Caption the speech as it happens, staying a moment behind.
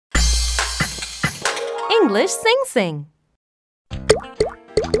English Sing-Sing.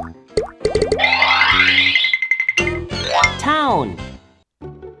 Town.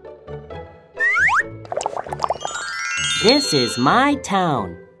 This is my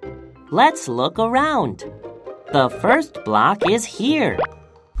town. Let's look around. The first block is here.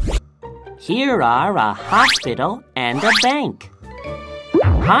 Here are a hospital and a bank.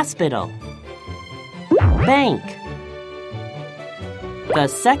 Hospital. Bank. The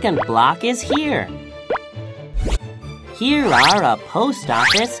second block is here. Here are a post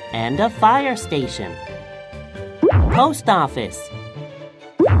office and a fire station. Post office.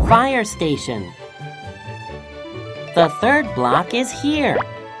 Fire station. The third block is here.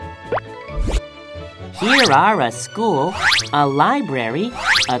 Here are a school, a library,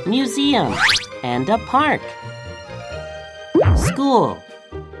 a museum, and a park. School.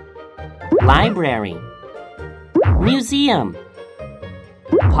 Library. Museum.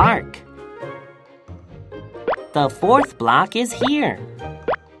 Park. The fourth block is here.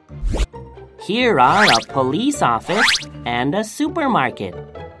 Here are a police office and a supermarket.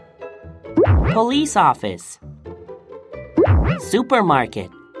 Police office. Supermarket.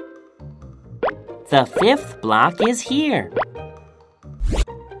 The fifth block is here.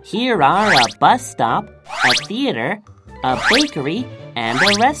 Here are a bus stop, a theater, a bakery, and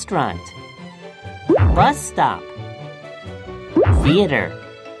a restaurant. Bus stop. Theater.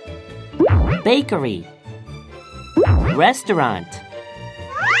 Bakery. Restaurant.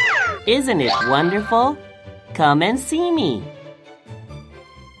 Isn't it wonderful? Come and see me.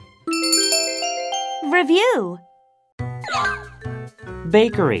 Review.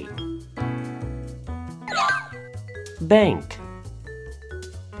 Bakery. Bank.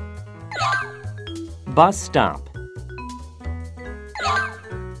 Bus stop.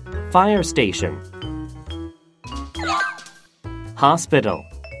 Fire station. Hospital.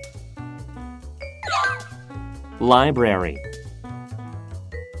 Library.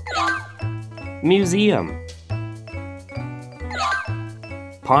 Museum.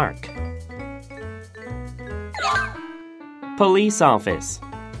 Park. Police office.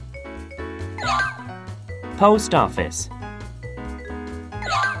 Post office.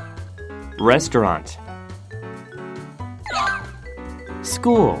 Restaurant.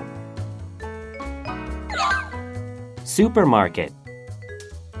 School. Supermarket.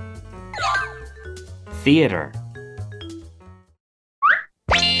 Theater.